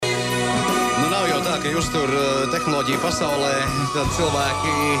jau tā, ka jūs tur tehnoloģiju pasaulē tad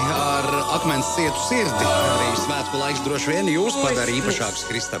cilvēki ar akmens cietu sirdi. Arī svētku laiks droši vien jūs padara īpašākus,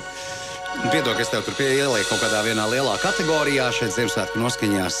 Kristap. Piedod, ka es tev tur ielieku kaut kādā vienā lielā kategorijā. Šeit Ziemassvētku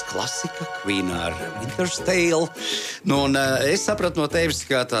noskaņās klasika, Queen ar Winter's Tale. Nu, un es sapratu no tevis,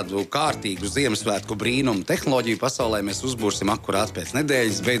 ka tādu kārtīgu Ziemassvētku brīnumu tehnoloģiju pasaulē mēs uzbūrsim akurāt pēc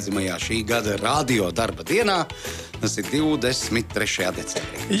nedēļas beidzamajā šī gada radio darba dienā. Tas ir 23.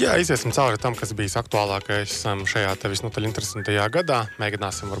 decembrī. Jā, iziesim cauri tam, kas bijis aktuālākais šajā te visnotaļ interesantajā gadā.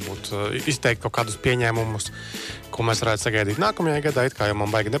 Mēģināsim varbūt izteikt kaut kādus pieņēmumus, ko mēs varētu sagaidīt nākamajā gadā. It kā jau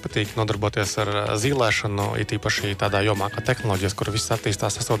man baigi nepatīk nodarboties ar zīlēšanu, it īpaši tādā jomā kā tehnoloģijas, kur viss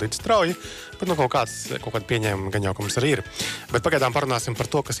attīstās sasodīt strauji, bet kaut kādi pieņēmumi gan jau, ka mums arī ir. Bet pagaidām parunāsim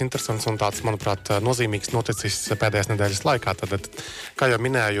par to, kas interesants un tāds, manuprāt, nozīmīgs noticis pēdējās nedēļas laikā. Tad, kā jau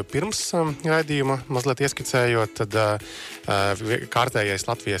minēju pirms raidījuma, mazliet ieskicējot, tad kārtējais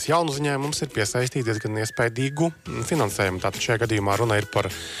Latvijas jaunu uzņēmums ir piesaistīts diezgan iespējīgu finansējumu. Tātad šajā gadījumā runa ir par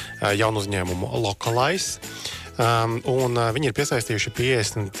jaunu uzņēmumu Localize. Un viņi ir piesaistījuši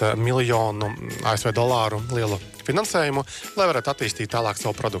 50 miljonu ASV dolāru lielu finansējumu, lai varētu attīstīt tālāk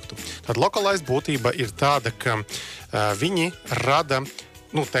savu produktu. Tad Localize būtība ir tāda, ka viņi rada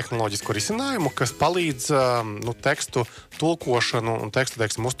tehnoloģisku risinājumu, kas palīdz tekstu tulkošanu un tekstu,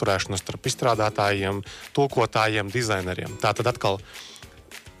 uzturēšanu starp izstrādātājiem, tulkotājiem, dizaineriem. Tātad atkal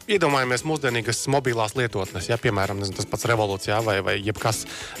iedomājamies mūsdienīgas mobilās lietotnes, ja, piemēram, tas pats Revolūcijā vai jebkas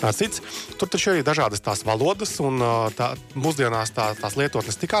cits. Tur taču ir dažādas tās valodas, un mūsdienās tās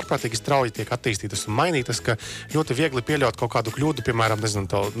lietotnes tik ārprātīgi strauji tiek attīstītas un mainītas, ka ļoti viegli pieļaut kaut kādu kļūdu, piemēram,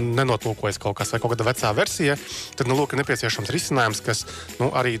 nenotulkojas kaut kas vai kaut kāda vecā versija, tad, ir nepieciešams risinājums, kas,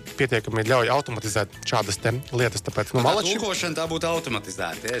 arī pietiekami ļauj automatizēt šādas te lietas. Tāpēc, tulkošana tā būtu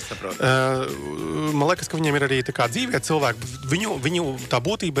automatizēta, ja es saprotu. Man liekas, ka viņiem ir arī tā kā dzīvie cilvēki, viņu tā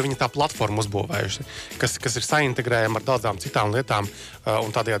būtība, viņi tā platformu uzbūvējuši, kas ir saintegrējama ar daudzām citām lietām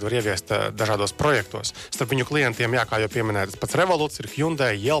un tādējādi var ieviest dažādos projektos. Starp viņu klientiem, kā jau pieminēja, tas pats Revolūts, ir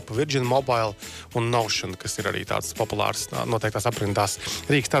Hyundai, Yelp, Virgin Mobile un Notion, kas ir arī tāds populārs noteiktās aprindās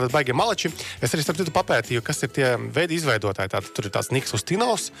rīks. Tātad baigi malači. Es arī starp citu papētīju, kas ir tie veidi izveidotāji. Tātad tur ir tāds Niks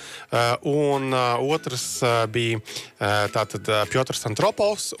Ustinovs un otrs bija tātad Pjotrs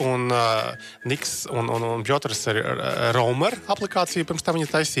Antropovs un Niks un Pjotrs ir Roamer aplikācija, pirms tā viņa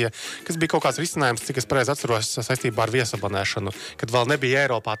taisīja, kas bija kaut kāds risinājums, cik es pareizi atceros saistībā ar viesabonēšanu, kad vēl nebija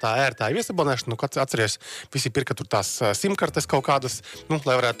Eiropā tā ērtā viesabonēšana, kad atceries, visi pirka tur tās simkartes kaut kādas,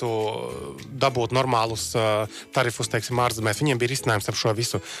 lai varētu dabūt normālus tarifus, ārzemēs. Viņiem bija risinājums ar šo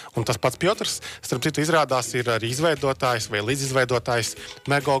visu. Un tas pats Pjotrs, starp citu, izrādās ir arī izveidotājs vai līdzizveidotājs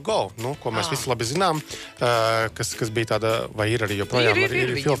Megogo, ko mēs visi labi zinām, kas bija tāda, vai ir arī joprojām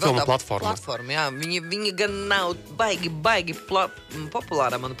ir filmu platforma. Jā. Viņi gan nav baigi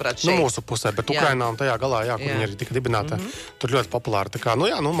populāra, manuprāt, šeit. Mūsu pusē, bet Ukrainā un tajā galā, kur viņi arī tika dibināta, tur ļoti populāra. Tā kā,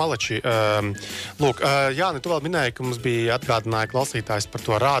 malači. Lūk, Jāni, tu vēl minēji, ka mums bija atgādināja klausītājs par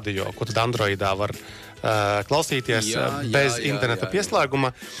to radio, ko tad Androidā var klausīties bez interneta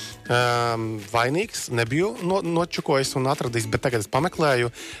pieslēguma. Vainīgs nebiju nočukojis un atradis, bet tagad es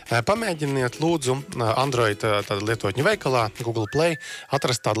pameklēju. Pamēģiniet, lūdzu, Android lietotņu veikalā, Google Play,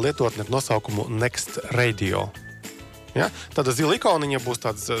 atrast tādu lietotni ar nosaukumu Next Radio. Ja? Tāda zila ikoniņa būs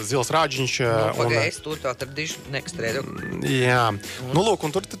tāds zils rāģiņš. Es tur atradīšu Next Radio. Jā. Lūk,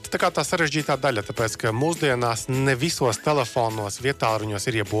 un tur tā sarežģītā daļa, tāpēc, ka mūsdienās ne visos telefonos vietāluņos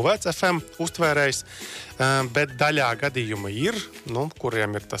ir iebūvēts FM uztvērējs, bet daļā gadījuma ir,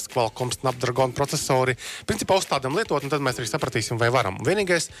 kuriem ir tas Qualcomm Snapdragon procesori. Principā uzstādām lietotni, tad mēs arī sapratīsim, vai varam.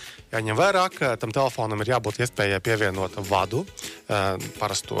 Vienīgais, jāņem vērā, ka tam telefonam ir jābūt iespējai pievienot vadu,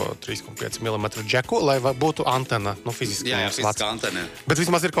 parasto 3,5 mm džeku, lai būtu antena, fiziski antena. Bet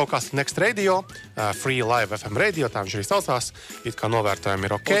vismaz ir kaut kas Next Radio, Free Live FM radio, tā viņš arī saucās, it kā novērtējumi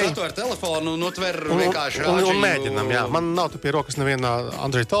ir ok. Un tā ar telefonu notver vienkārši rāģiņu. Un mēģinam, jā. Man nav tu pie rokas nevienā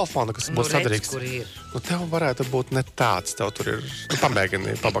Android telefona, kas būtu sadarīgs. Tev varētu būt ne tāds, tev tur ir,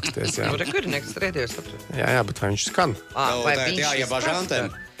 pamēģini, pabaksties, jā. Kur ir Next Radio, sapratu? Jā, bet vai viņš skan? Vai viņš jāiebaža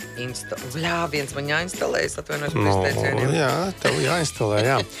antena? Viens man jāinstalējas, atvainojos par izteicieniem. Jā, tev jāinstalē,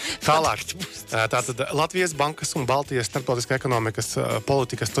 jā. Tālāk. Tātad Latvijas Bankas un Baltijas starptautiskā ekonomikas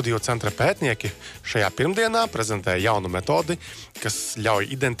politikas studiju centra pētnieki šajā pirmdienā prezentēja jaunu metodi, kas ļauj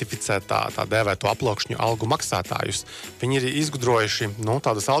identificēt tā dēvēto aploksņu algu maksātājus. Viņi ir izgudrojuši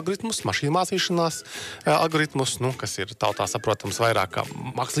tādus algoritmus, mašīnu mācīšanās algoritmus, kas ir tautā saprotams vairāk kā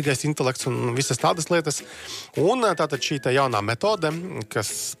mākslīgais intelekts un visas tādas lietas. Un tātad šī jaunā metode,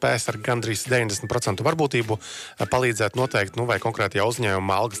 kas spēs ar gandrīz 90% varbūtību palīdzēt noteikt, vai konkrētajā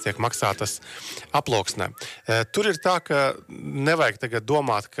uzņēmumā algas tiek maksātas aploksnē. Tur ir tā, ka nevajag tagad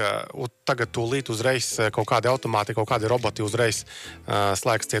domāt, ka tagad tūlīt uzreiz kaut kādi automāti, kaut kādi roboti uzreiz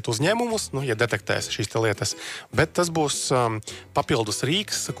slēgs ciet uzņēmumus, ja detektēs šīs lietas. Bet tas būs papildus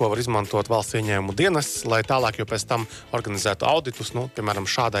rīks, ko var izmantot valsts ieņēmumu dienas, lai tālāk jau pēc tam organizētu auditus, piemēram,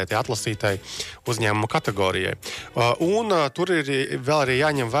 šādai atlasītai uzņēmumu kategorijai. Un tur ir vēl arī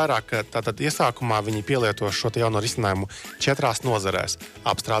jāņem vērā, ka tātad iesākumā viņi pielieto šo jauno risinājumu 4 nozarēs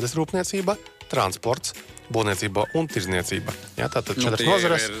 - apstrādes rūpniecība, transports, būvniecība un tirzniecība. Ja, tātad 4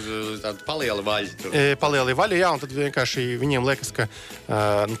 nozares. Ir tādi palieli vaļi tur. Palieli vaļi, jā, un tad vienkārši viņiem liekas, ka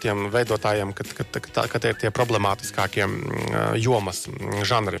tiem veidotājiem, ka tie ir tie problemātiskākie jomas,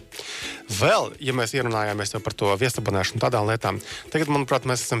 žanri. Vēl, ja mēs ierunājāmies jau par to viesabonēšanu tādām lietām, tagad, manuprāt,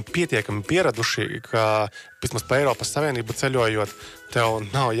 mēs esam pietiekami pieraduši, ka vismaz pa Eiropas Savienību ceļojot, tev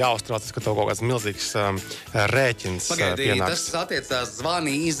nav jāuztraucas, ka tev kaut kāds milzīgs rēķins pienāks. Tas attiecās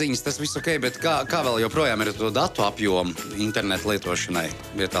zvani, īziņas, tas viss ok, bet kā vēl joprojām ir to datu apjomu internetu lietošanai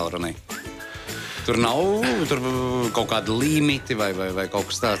vietālrunī? Tur nav kaut kādi limiti vai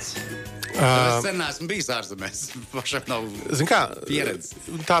kaut kas tāds? Es sen neesmu bijis ārzemēs, pašam nav pieredze.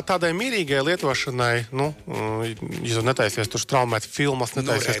 Tādai mierīgai lietošanai, ja tu netaisies tur straumēt filmas,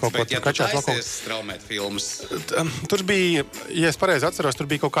 netaisies kaut ko tur kačāt. Ja tu taisies straumēt filmas? Tur bija, ja es pareizi atceros,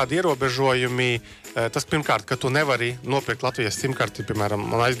 tur bija kaut kādi ierobežojumi. Tas pirmkārt, ka tu nevari nopirkt Latvijas simkarti, piemēram,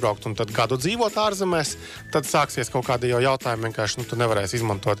 man aizbraukt un tad gadu dzīvot ārzemēs, tad sāksies kaut kādi jau jautājumi, vienkārši tu nevarēsi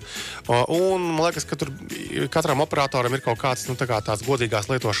izmantot. Un man liekas, ka tur katram operatoram ir kaut kāds tāds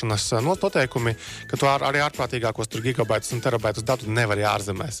godīgās lietošanas noteikumi, ka tu arī ārprātīgākos tur gigabaitus un terabaitus datu nevari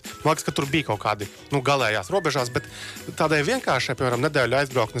ārzemēs. Man liekas, ka tur bija kaut kādi galējās robežās, bet tādai vienkāršai, piemēram, nedēļu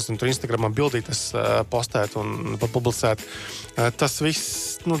aizbraukt, tur Instagramā bildītas postēt un publicēt, tas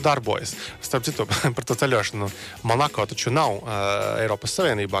viss darbojas. Starp citu, par to ceļošanu Monako taču nav Eiropas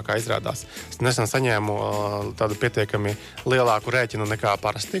Savienībā, kā izrādās. Es nesen saņēmu tādu pietiekami lielāku rēķinu nekā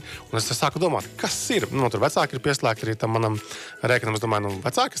parasti, un es sāku domāt, kas ir? Tur vecāki ir pieslēgti arī tam manam rēķinam. Es domāju,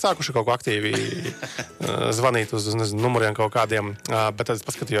 vecāki sākuši kaut ko aktīvi zvanīt uz numuriem kaut kādiem, bet tad es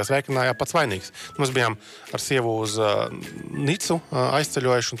paskatījos rēķinā, pats vainīgs. Mēs bijām ar sievu uz Nicu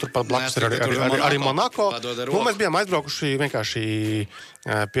aizceļojuši, un turpat blakus ir arī Monako. Mēs bijām aizbraukuši vienkārši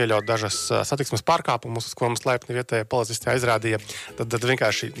pieļaut dažas satiksmes pārkāpumus, uz ko mums laipni vietējie policisti aizrādīja. Tad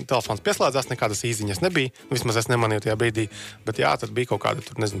vienkārši telefons pieslēdzās, nekādas īziņas nebija. Vismaz es nemanīju tajā brīdī. Bet jā, tad bija kaut kāda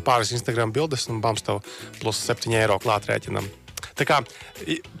pāris Instagram bildes un bams tev plus 7 eiro klāt rēķinam. Tā kā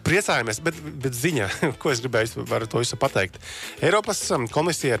priecājamies, bet ziņa, ko es gribēju ar to visu pateikt. Eiropas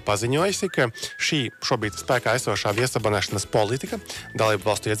komisija ir paziņojusi, ka šobrīd spēkā esošā viesabonēšanas politika dalību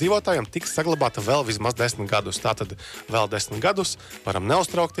valstu iedzīvotājiem tiks saglabāta vēl vismaz 10 gadus. Tātad vēl 10 gadus varam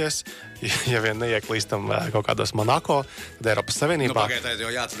neuztraukties, ja vien neieklīstam kaut kādos Monako, tad Eiropas Savienībā. Pagaidiet,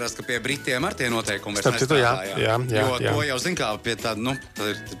 jo jāatcerās, ka pie Britiem ar tie noteikumi starp citu, jā. Jo to jau zin kā pie tāda,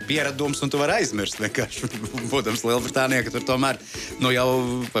 tā ir pieredums un tu vari aizmirst vienkārši, būdams Lielbritānijā, ka tur tomēr jau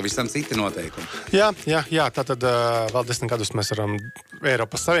pavisam citi noteikumi. Jā, tātad vēl 10 gadus mēs varam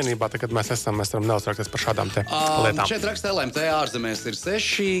Eiropas Savienībā, tad mēs varam neuztraukties par šādām te lietām. Šeit raksta LMT ārzemēs ir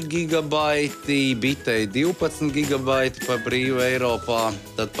 6 gigabaiti, bitei 12 gigabaiti par brīvu Eiropā,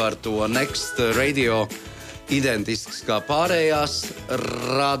 tad par to Next Radio identisks kā pārējās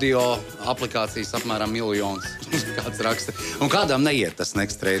radio aplikācijas apmēram 1 miljons. Kāds raksta. Un kādām neiet tas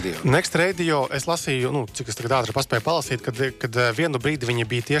Next Radio? Next Radio, es lasīju, cik es tagad ātri paspēju palasīt, kad vienu brīdi viņi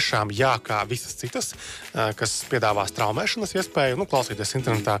bija tiešām kā visas citas, kas piedāvā straumēšanas iespēju, klausīties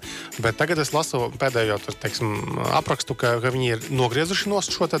internetā, bet tagad es lasu pēdējo, aprakstu, ka viņi ir nogriezuši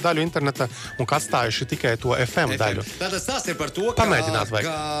nost šo te daļu interneta un atstājuši tikai to FM daļu. Tātad tas ir par to, ka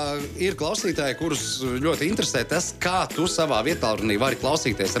ir klausītāji, kurus ļoti interesē tas, kā tu savā vietālrunī vari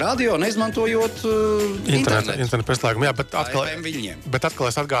klausīties radio, neizmantojot internetu. Internetu pieslēgumu, jā, bet atkal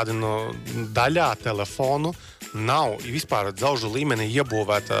es atgādinu, daļā telefonu nav vispār dzelžu līmenī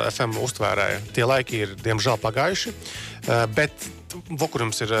iebūvēta FM uztvērēja. Tie laiki ir, diemžēl, pagājuši, bet kur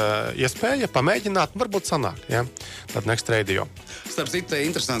jums ir iespēja pamēģināt, varbūt sanāk, ja? Tad Next Radio. Starp citu,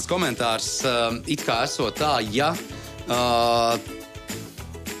 interesants komentārs, it kā esot tā, ja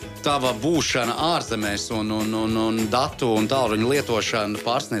tava būšana ārzemēs un datu un tālruņu lietošana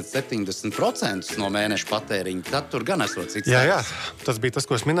pārsniedz 70% no mēneša patēriņa, tad tur gan esot cits. Jā, tas bija tas,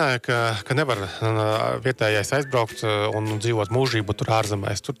 ko es minēju, ka nevar vietējais aizbraukt un dzīvot mūžību tur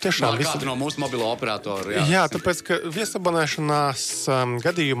ārzemēs. Tur tiešām kādu no mūsu mobilo operatoru. Jā, tāpēc, ka viesabonēšanās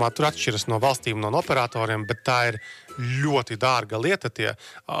gadījumā tur atšķiras no valstīm, no operatoriem, bet tā ir ļoti dārga lieta. Tie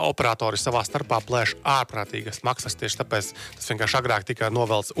operatori savā starpā plēš ārprātīgas maksas. Tieši tāpēc tas vienkārši agrāk tika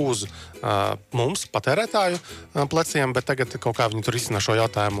novelts uz mums, patērētāju pleciem, bet tagad kaut kā viņi tur risina šo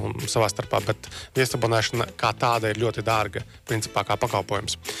jautājumu savā starpā. Bet viesabonēšana kā tāda ir ļoti dārga, principā kā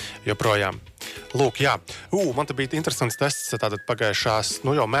pakalpojums joprojām. Lūk, jā. Man te bija interesants tests, tātad pagājušās,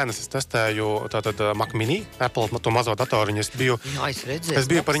 jau mēnesis testēju tātad Mac Mini, Apple to mazo datoriņu. Es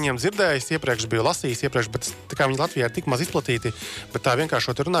biju par viņiem dzirdējis, iepriekš biju lasījis, bet tā kā viņi Latvijā ir tik maz izplatīti, bet tā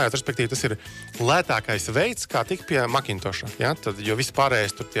vienkāršot runājot, respektīvi tas ir lētākais veids, kā tikt pie Macintosha. Ja? Tad, jo visi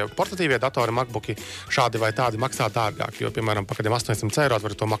pārējais tur tie portatīvie datori, MacBooki, šādi vai tādi maksā dārgāk, jo, piemēram, pa kādiem 800 eiro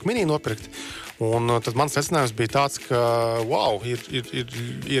var to Mac Mini nopirkt. Un tad mans secinājums bija tāds, ka,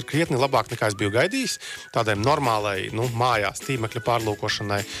 ir krietni labāk nekā es biju gaidījis, tādai normālai, mājās tīmekļa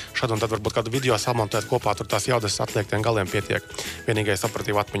pārlūkošanai. Šad un tad varbūt kādu video samontēt kopā, tur tās jaudas atliektiem galiem pietiek. Vienīgais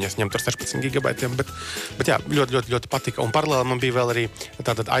operatīva atmiņas ņem tur 16 gigabaitiem, bet jā, ļoti patika. Un paralēli man bija vēl arī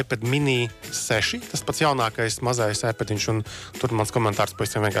tātad iPad Mini 6, tas pats jaunākais mazais iPadiņš, un tur mans komentārs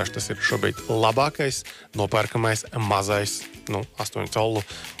pavisam vienkārši tas ir šobrīd labākais, nopērkamais, mazais, 8 colu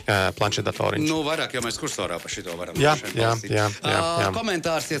planšetdatoriņš. Vairāk jau mēs kursorā pa šito varam. Jā.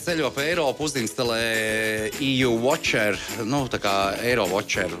 Komentārs, ja ceļo pa Eiropu, uzinstalē EU Watcher, tā kā Eiro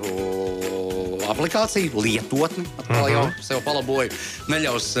Watcher aplikāciju, lietotni, atkal jau sev palaboju,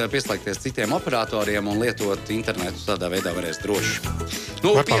 neļaus pieslēgties citiem operatoriem un lietot internetu, tādā veidā varēs droši.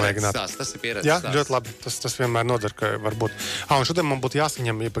 Pieredzes, tas ir pieredzes. Jā, ļoti labi, tas vienmēr noder, ka varbūt. Un šodien man būtu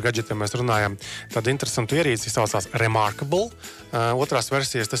jāsaņem, ja pa gadžetiem mēs runājam, tāda interesanta ierīce, saucās Remarkable. Otrās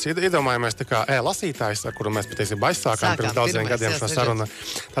versijas, tas iedomājamies tā kā e-lasītājs, ar kuru mēs patiesībā aizsākām pirms daudziem gadiem šo sarunu.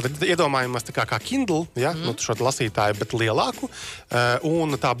 Tātad iedomājamies tā kā Kindle, šo lasītāju, bet lielāku.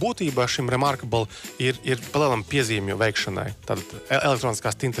 Un tā būtība šim Remarkable ir palielam piezīmju veikšanai. Tātad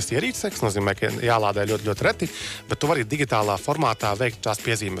elektroniskās tintas ierīce, kas nozīmē, ka jālādē ļoti reti, bet tu vari digitālā formātā veikt tās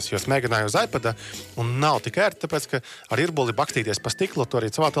piezīmes, jo es mēģināju uz iPada un nav tik ērti, tāpēc, ka ar irbuli bakstīties pa stiklu, to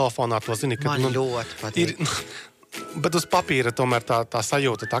arī savā telefonā, to zini, ka man ļoti patīk. Bet uz papīra tomēr tā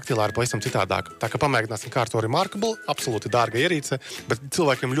sajūta taktilā ir pavisam citādāka. Tā kā pamēģināsim kā ar to Remarkable, absolūti dārga ierīce, bet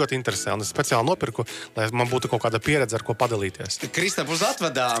cilvēkiem ļoti interesē. Un es speciāli nopirku, lai man būtu kaut kāda pieredze, ar ko padalīties. Kristap, uz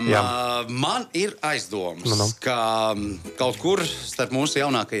atvadām. Man ir aizdomas, ka kaut kur starp mūsu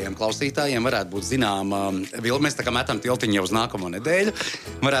jaunākajiem klausītājiem varētu būt zināma, mēs tā kā metam tiltiņu jau uz nākamo nedēļu,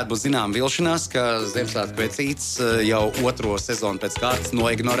 varētu būt zināma vilšanās, ka Ziemassvētku vecītis jau 2. sezonu pēc kārtas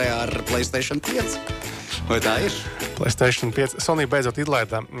noignorē ar PlayStation 5. Vai tā ir? PlayStation 5. Sony beidzot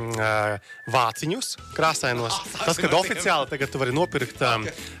izlaida vāciņus krāsainos. Tas, kad oficiāli tagad tu vari nopirkt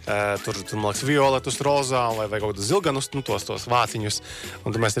tur man liekas, violetus, rozā vai kaut kādus zilganus, tos vāciņus.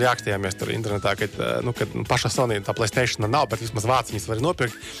 Un mēs arī rakstījāmies tur internetā, kad paša Sony tā PlayStation nav, bet vismaz vāciņus var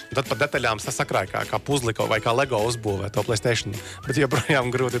nopirkt. Un tad par detaļām sakrāja kā puzliko vai kā Lego uzbūvē to PlayStation. Bet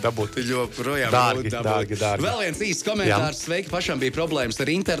joprojām grūti dabūt. Dārgi. Vēl viens īsts komentārs. Sveiki, pašam bija problēmas ar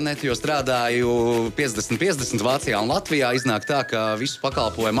internetu, jo strādāju 50-50 Vācijā un Latvijā. Iznāk tā, ka visu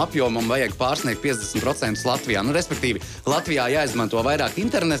pakalpojumu apjomam vajag pārsniegt 50% Latvijā. Respektīvi, Latvijā jāizmanto vairāk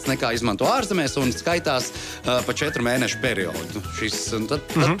internets nekā izmanto ārzemēs un skaitās pa 4 mēnešu periodu.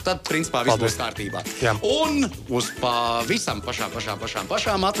 Tad principā viss būs kārtībā. Jā. Un uz pavisam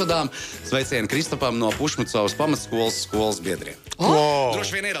pašām atvadām sveicienu Kristapam no Pušmucovas pamatskolas biedriem.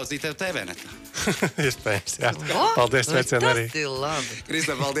 Droši vien ieraudzīt tev TV netā. Iespējams, jā. Paldies, sveicienu arī. Tas ir labi.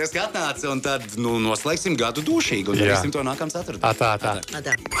 Kristap, paldies, ka atnāci, un tad noslēgsim gadu dūšīgi, un darīsim to nākamā ceturtdienā.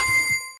 Tā.